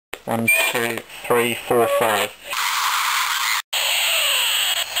1, 2, 3, 4, 5.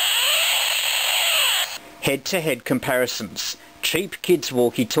 Head-to-head comparisons. Cheap kids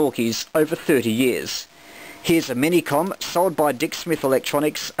walkie-talkies over 30 years. Here's a Minicom sold by Dick Smith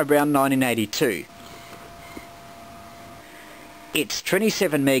Electronics around 1982. It's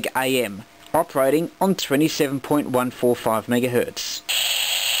 27 meg AM, operating on 27.145 MHz.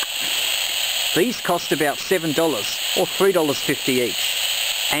 These cost about $7 or $3.50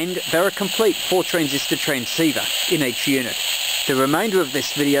 each, and they're a complete 4-transistor transceiver in each unit. The remainder of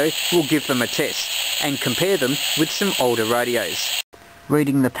this video will give them a test and compare them with some older radios.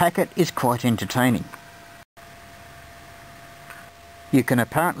 Reading the packet is quite entertaining. You can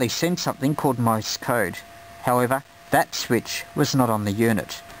apparently send something called Morse code. However, that switch was not on the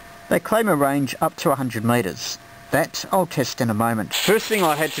unit. They claim a range up to 100 metres. That I'll test in a moment. First thing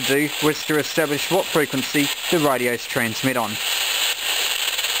I had to do was to establish what frequency the radios transmit on.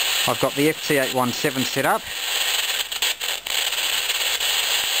 I've got the FT817 set up.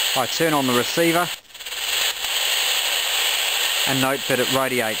 I turn on the receiver and note that it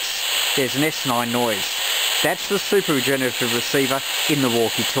radiates. There's an S9 noise. That's the superregenerative receiver in the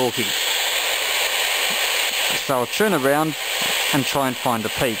walkie-talkie. So I'll turn around and try and find a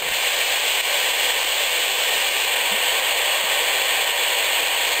peak.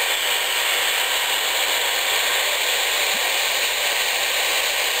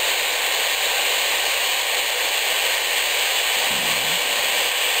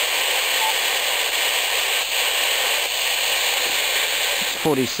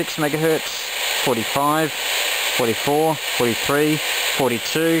 .46 megahertz, 45, 44, 43,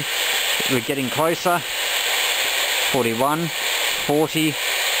 42, we're getting closer, 41, 40,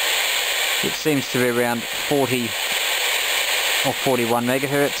 it seems to be around 40 or 41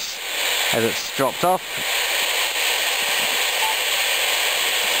 megahertz as it's dropped off.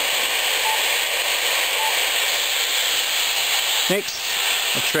 Next,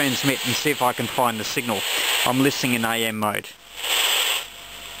 I'll transmit and see if I can find the signal. I'm listening in AM mode.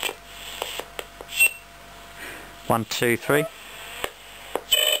 1, 2, 3.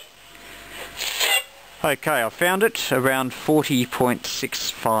 Okay, I found it around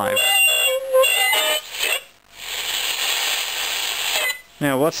 40.65.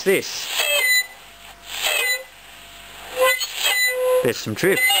 Now what's this? There's some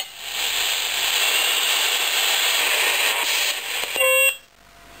drift.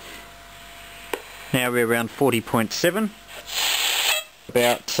 Now we're around 40.7,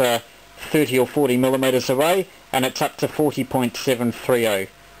 about 30 or 40 millimeters away, and it's up to 40.730.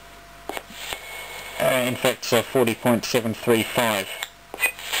 In fact, 40.735.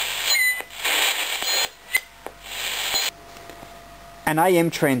 An AM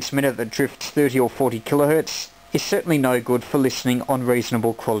transmitter that drifts 30 or 40 kilohertz is certainly no good for listening on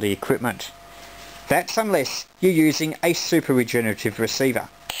reasonable quality equipment. That's unless you're using a superregenerative receiver.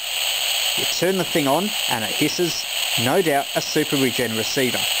 You turn the thing on and it hisses, no doubt a superregen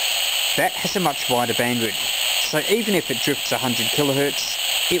receiver. That has a much wider bandwidth, so even if it drifts 100 kilohertz,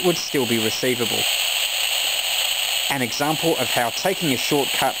 it would still be receivable. An example of how taking a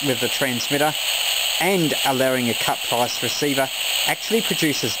shortcut with the transmitter and allowing a cut price receiver actually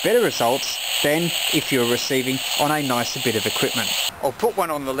produces better results than if you're receiving on a nicer bit of equipment. I'll put one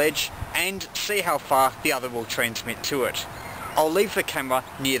on the ledge and see how far the other will transmit to it. I'll leave the camera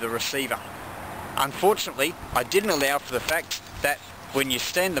near the receiver. Unfortunately, I didn't allow for the fact that when you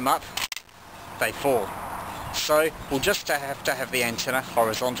stand them up, they fall. So we'll just have to have the antenna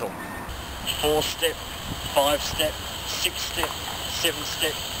horizontal. 4-step, 5-step, 6-step,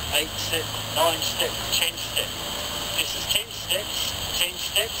 7-step, 8-step, 9-step, 10-step. This is 10 steps. 10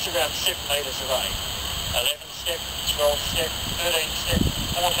 steps around 7 metres away. 11-step, 12-step, 13-step,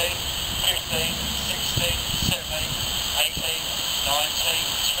 14, 15, 16, 17, 18, 19,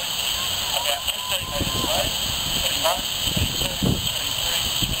 20, about 15 metres away, 21, 22, 23,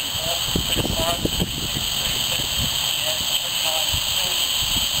 24, 25, 26, 27, 28, 29, 30,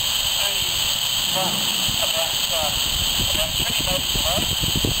 31, about 20 metres away.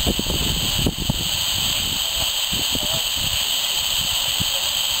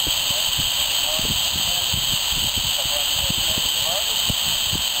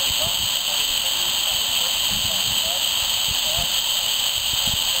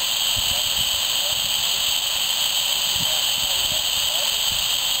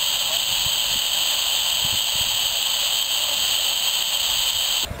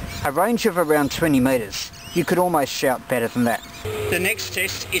 A range of around 20 metres. You could almost shout better than that. The next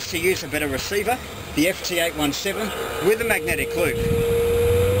test is to use a better receiver, the FT817 with a magnetic loop.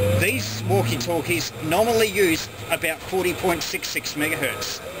 These walkie-talkies nominally use about 40.66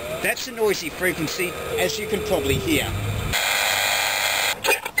 megahertz. That's a noisy frequency, as you can probably hear.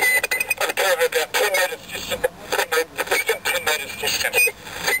 About 10 metres distant, 10 metres distant.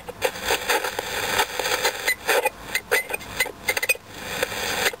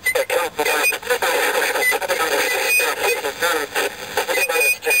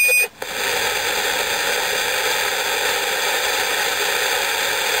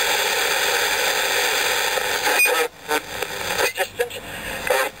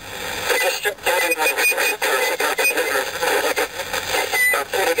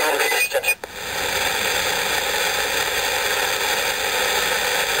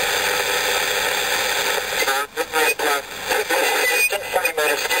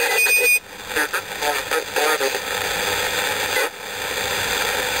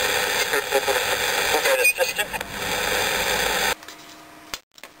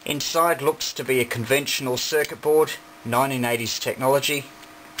 Inside looks to be a conventional circuit board, 1980s technology.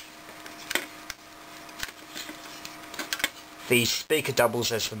 The speaker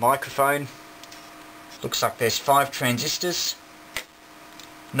doubles as the microphone. Looks like there's 5 transistors.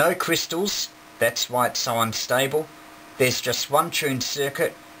 No crystals, that's why it's so unstable. There's just one tuned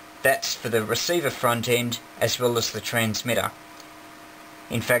circuit, that's for the receiver front end as well as the transmitter.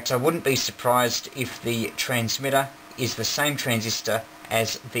 In fact, I wouldn't be surprised if the transmitter is the same transistor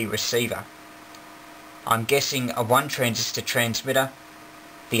as the receiver. I'm guessing a 1 transistor transmitter,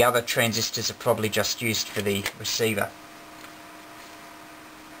 the other transistors are probably just used for the receiver.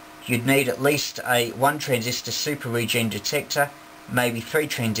 You'd need at least a 1 transistor super regen detector, maybe 3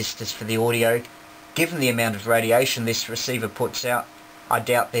 transistors for the audio. Given the amount of radiation this receiver puts out, I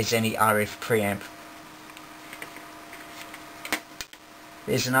doubt there's any RF preamp.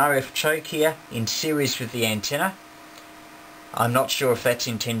 There's an RF choke here in series with the antenna. I'm not sure if that's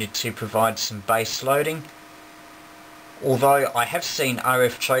intended to provide some base loading, although I have seen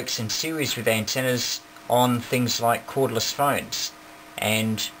RF chokes in series with antennas on things like cordless phones,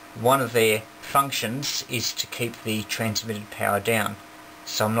 and one of their functions is to keep the transmitted power down,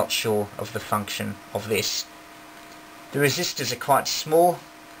 so I'm not sure of the function of this. The resistors are quite small,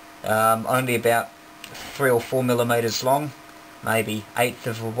 only about 3 or 4 millimeters long, maybe 1/8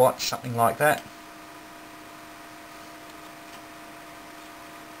 of a watt, something like that.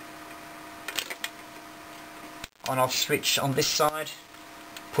 On-off switch on this side,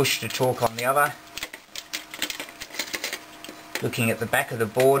 push to talk on the other. Looking at the back of the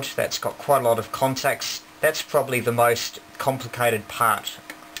board, that's got quite a lot of contacts. That's probably the most complicated part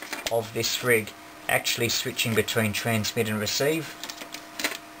of this rig, actually switching between transmit and receive.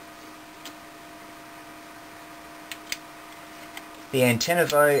 The antenna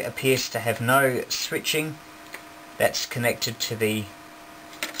though appears to have no switching. That's connected to the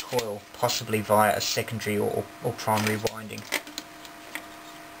coil, possibly via a secondary or primary winding.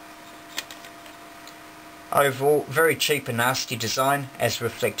 Overall, very cheap and nasty design as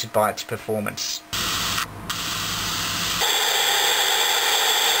reflected by its performance.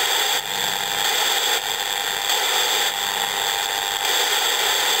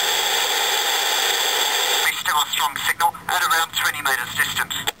 Still a strong signal at around 20 metres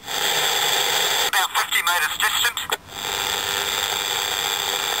distant. About 50 metres distant.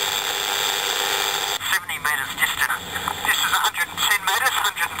 70 metres distant. This is 110 metres,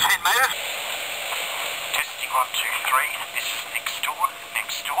 110 metres. Testing 1, 2, 3. This is next door,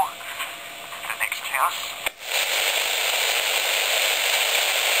 the next house.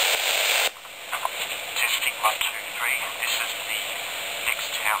 Testing 1, 2, 3. This is the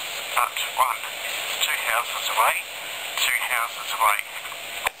next house, but 1. This is 2 houses away, 2 houses away.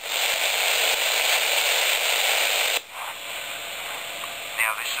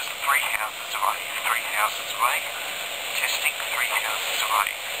 Now this is 3 houses away, 3 houses away. Testing 3 houses away.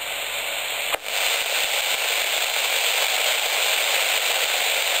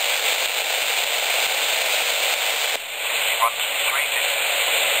 Testing 1, 2, 3.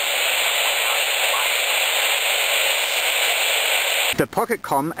 The Pocket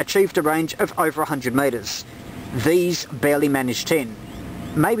Com achieved a range of over 100 metres. These barely managed 10,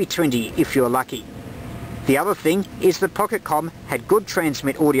 maybe 20 if you're lucky. The other thing is the Pocket Com had good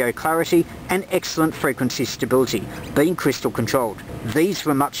transmit audio clarity and excellent frequency stability, being crystal controlled. These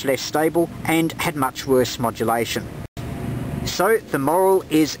were much less stable and had much worse modulation. So the moral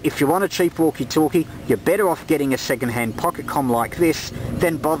is, if you want a cheap walkie-talkie, you're better off getting a second-hand Pocket Com like this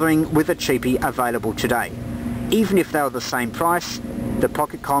than bothering with a cheapie available today. Even if they were the same price, the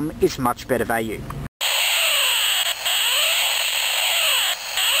Pocket Com is much better value.